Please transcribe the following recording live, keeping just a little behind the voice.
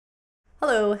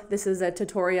Hello, this is a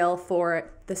tutorial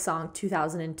for the song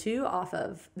 2002 off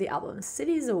of the album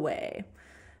Cities Away.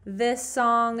 This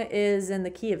song is in the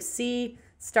key of C,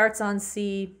 starts on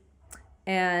C,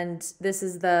 and this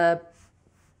is the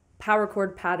power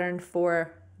chord pattern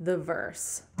for the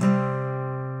verse.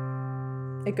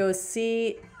 It goes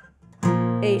C,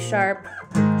 A sharp,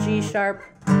 G sharp,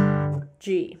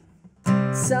 G.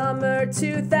 Summer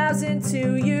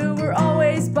 2002, you were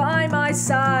always by my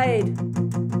side.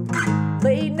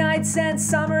 Late nights and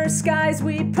summer skies,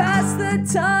 we pass the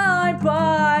time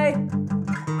by.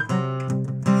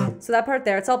 So that part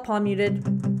there, it's all palm muted,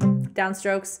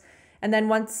 downstrokes. And then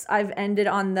once I've ended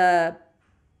on the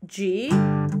G,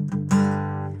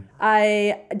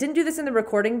 I didn't do this in the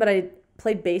recording, but I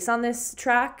played bass on this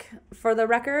track for the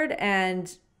record,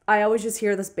 and I always just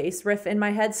hear this bass riff in my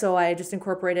head, so I just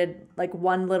incorporated like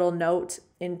one little note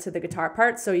into the guitar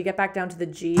part. So you get back down to the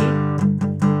G,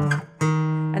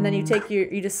 and then you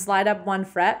just slide up one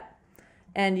fret,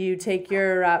 and you take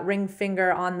your ring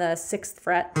finger on the 6th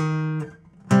fret,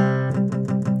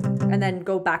 and then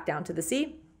go back down to the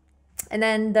C. And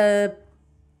then the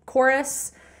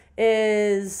chorus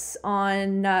is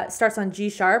on starts on G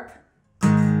sharp.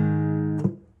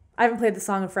 I haven't played the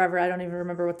song in forever. I don't even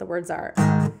remember what the words are.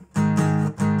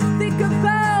 Think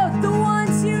about the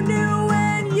ones you knew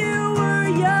when you were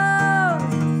young.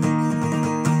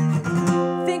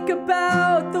 Think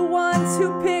about the ones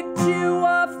who picked you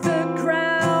off the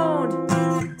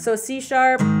ground. So C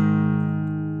sharp,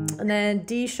 and then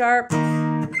D sharp,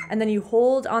 and then you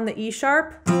hold on the E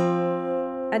sharp,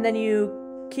 and then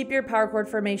you keep your power chord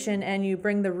formation and you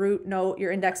bring the root note,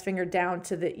 your index finger, down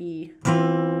to the E.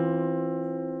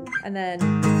 And then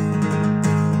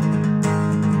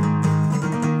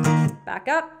back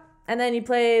up, and then you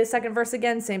play the second verse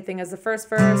again, same thing as the first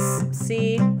verse.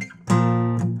 C,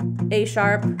 A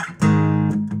sharp,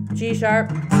 G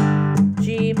sharp,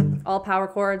 G, all power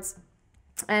chords.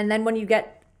 And then when you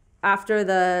get after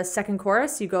the second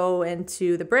chorus, you go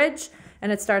into the bridge,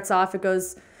 and it starts off, it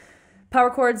goes power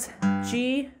chords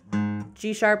G,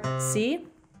 G sharp, C.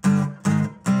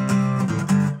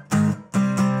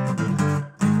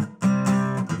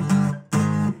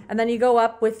 And then you go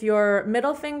up with your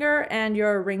middle finger and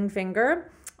your ring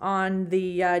finger on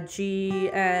the G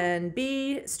and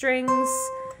B strings,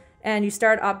 and you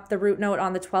start up the root note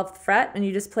on the 12th fret, and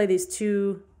you just play these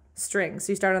two strings.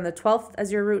 So you start on the 12th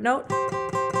as your root note,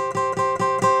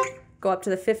 go up to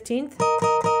the 15th,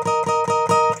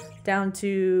 down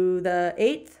to the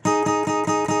 8th,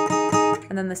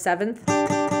 and then the 7th.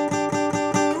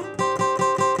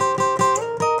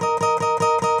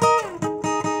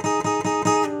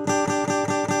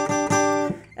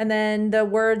 And then the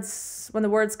words, when the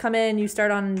words come in, you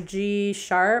start on G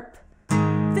sharp.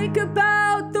 Think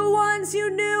about the ones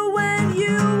you knew when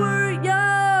you were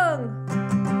young.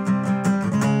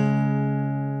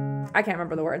 I can't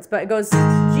remember the words, but it goes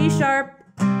G sharp,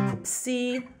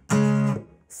 C,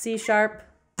 C sharp,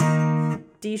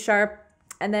 D sharp,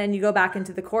 and then you go back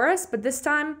into the chorus, but this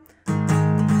time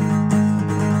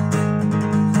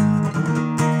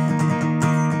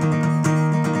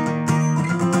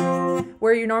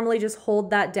where you normally just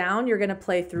hold that down, you're gonna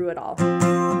play through it all.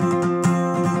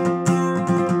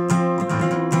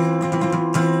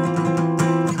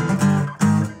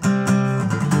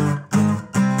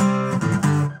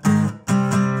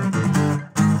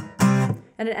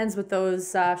 And it ends with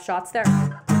those shots there.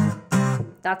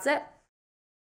 That's it.